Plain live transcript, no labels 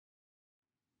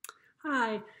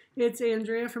Hi, it's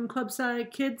Andrea from Club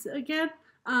SciKidz again.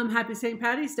 Happy St.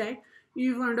 Patty's Day.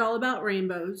 You've learned all about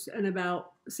rainbows and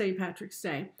about St. Patrick's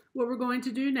Day. What we're going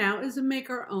to do now is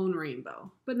make our own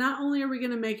rainbow. But not only are we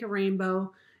going to make a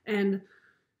rainbow and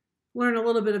learn a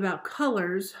little bit about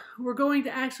colors, we're going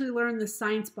to actually learn the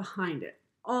science behind it.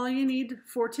 All you need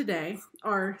for today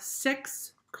are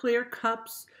 6 clear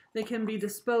cups. They can be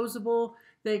disposable.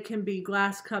 They can be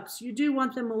glass cups. You do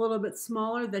want them a little bit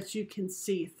smaller that you can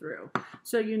see through.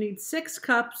 So you need 6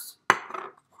 cups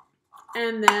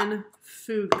and then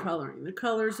food coloring. The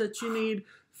colors that you need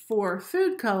for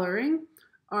food coloring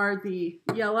are the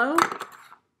yellow,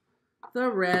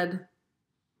 the red,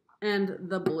 and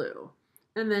the blue.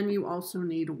 And then you also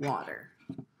need water.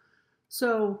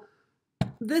 So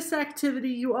this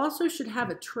activity, you also should have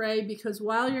a tray because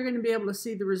while you're going to be able to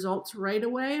see the results right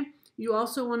away, you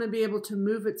also want to be able to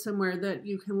move it somewhere that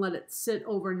you can let it sit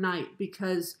overnight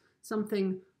because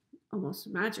something almost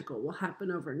magical will happen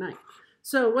overnight.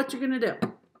 So what you're going to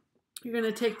do, you're going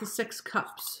to take the 6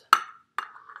 cups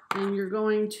and you're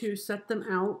going to set them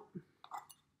out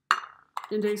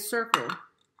in a circle.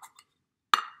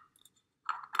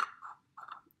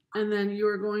 And then you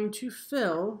are going to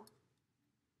fill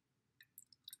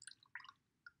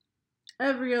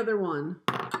every other one.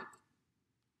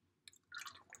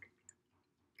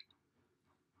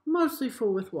 Mostly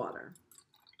full with water.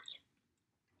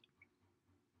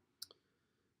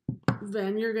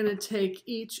 Then you're going to take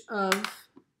each of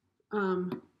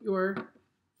your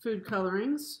food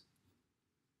colorings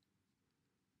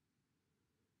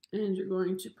and you're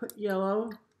going to put yellow,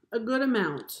 a good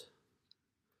amount.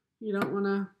 You don't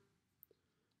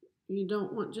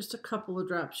want just a couple of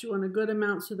drops. You want a good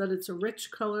amount so that it's a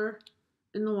rich color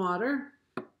in the water.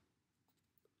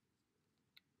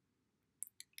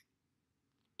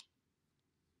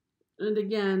 And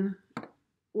again,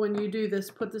 when you do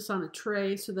this, put this on a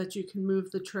tray so that you can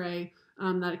move the tray,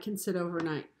 that it can sit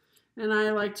overnight. And I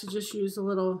like to just use a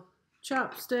little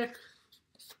chopstick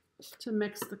to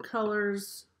mix the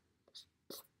colors.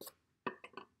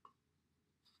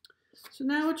 So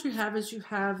now what you have is you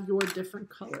have your different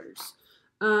colors.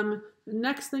 The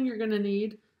next thing you're going to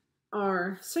need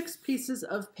are 6 pieces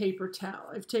of paper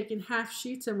towel. I've taken half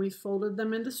sheets and we've folded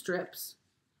them into strips.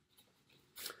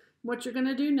 What you're going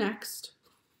to do next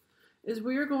is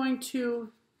we are going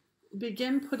to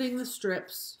begin putting the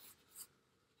strips,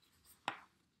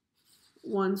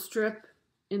 1 strip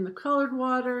in the colored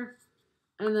water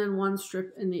and then 1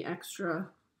 strip in the extra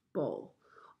bowl.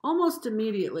 Almost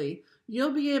immediately, you'll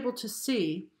be able to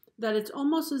see that it's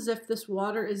almost as if this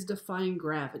water is defying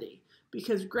gravity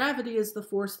because gravity is the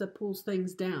force that pulls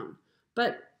things down.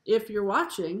 But if you're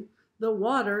watching, the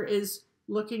water is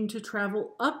looking to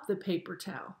travel up the paper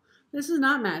towel. This is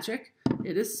not magic,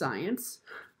 it is science.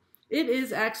 It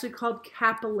is actually called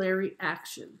capillary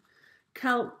action.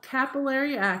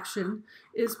 Capillary action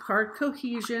is part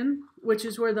cohesion, which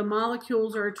is where the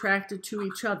molecules are attracted to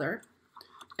each other,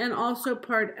 and also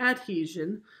part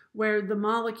adhesion, where the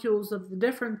molecules of the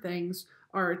different things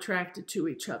are attracted to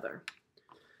each other.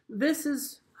 This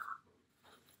is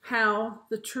how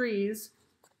the trees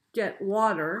get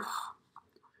water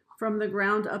from the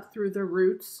ground up through the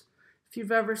roots. If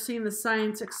you've ever seen the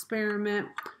science experiment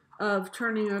of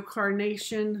turning a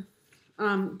carnation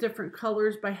different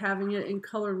colors by having it in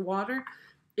colored water,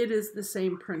 it is the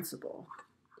same principle.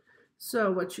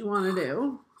 So what you want to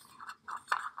do,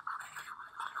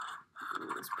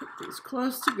 let's put these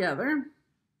close together.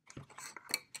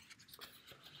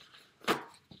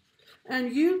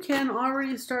 And you can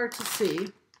already start to see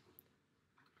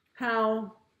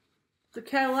how the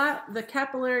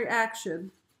capillary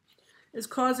action is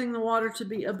causing the water to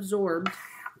be absorbed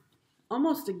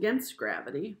almost against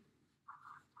gravity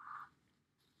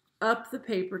up the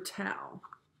paper towel.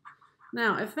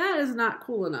 Now, if that is not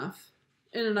cool enough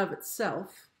in and of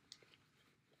itself,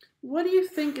 what do you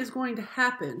think is going to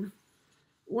happen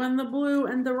when the blue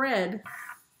and the red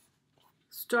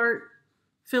start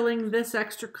filling this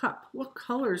extra cup? What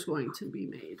color is going to be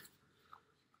made?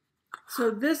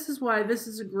 So this is why this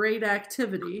is a great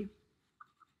activity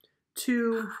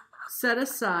to set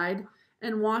aside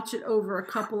and watch it over a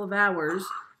couple of hours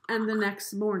and the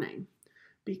next morning.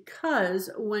 Because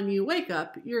when you wake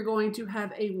up, you're going to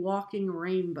have a walking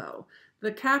rainbow.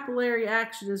 The capillary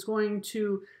action is going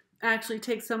to actually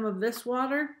take some of this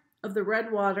water, of the red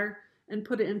water, and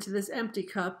put it into this empty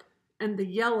cup, and the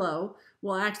yellow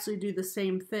will actually do the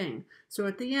same thing. So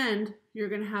at the end, you're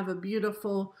going to have a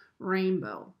beautiful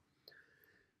rainbow.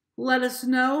 Let us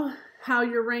know how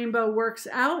your rainbow works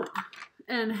out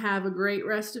and have a great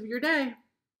rest of your day.